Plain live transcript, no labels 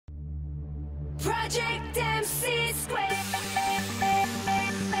Project Mc².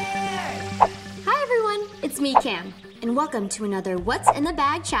 Hi everyone, it's me, Cam, and welcome to another What's in the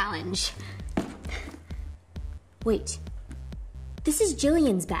Bag challenge. Wait, this is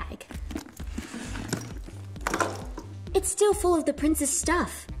Jillian's bag. It's still full of the prince's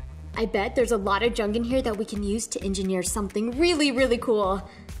stuff. I bet there's a lot of junk in here that we can use to engineer something really, really cool.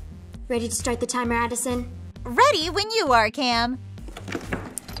 Ready to start the timer, Addison? Ready when you are, Cam.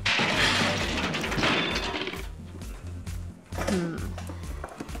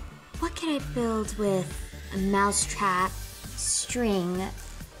 What could I build with a mousetrap, string,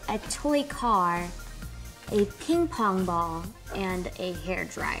 a toy car, a ping pong ball, and a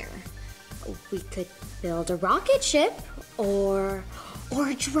hairdryer? We could build a rocket ship or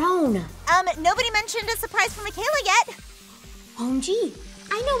a drone. Nobody mentioned a surprise for McKeyla yet. OMG,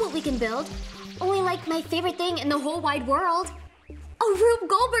 I know what we can build. Only like my favorite thing in the whole wide world. A Rube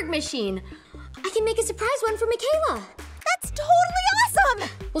Goldberg machine. I can make a surprise one for McKeyla. That's totally awesome!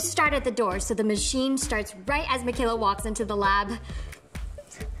 We'll start at the door so the machine starts right as McKeyla walks into the lab.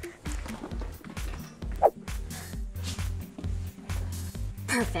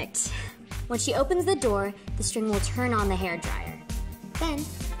 Perfect. When she opens the door, the string will turn on the hairdryer. Then,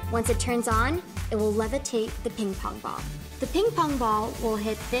 once it turns on, it will levitate the ping pong ball. The ping pong ball will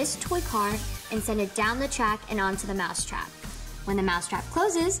hit this toy car and send it down the track and onto the mousetrap. When the mousetrap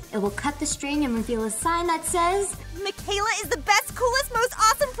closes, it will cut the string and reveal a sign that says, McKeyla is the best, coolest, most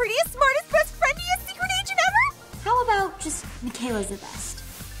awesome, prettiest, smartest, best friendiest secret agent ever! how about just McKeyla's the best?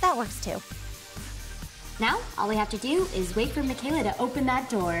 That works too. Now, all we have to do is wait for McKeyla to open that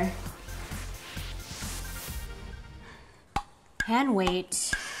door. And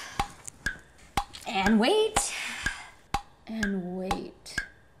wait. And wait. And wait.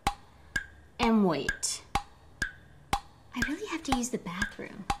 And wait. I really have to use the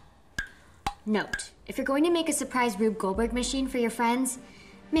bathroom. Note, if you're going to make a surprise Rube Goldberg machine for your friends,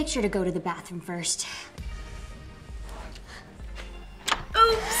 make sure to go to the bathroom first.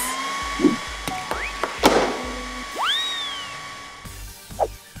 Oops!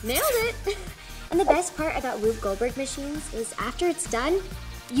 Nailed it! And the best part about Rube Goldberg machines is after it's done,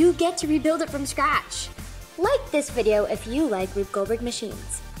 you get to rebuild it from scratch. Like this video if you like Rube Goldberg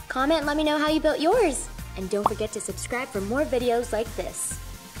machines. Comment and let me know how you built yours. And don't forget to subscribe for more videos like this.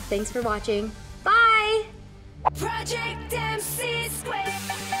 Thanks for watching. Bye! Project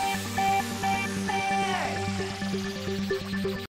Mc².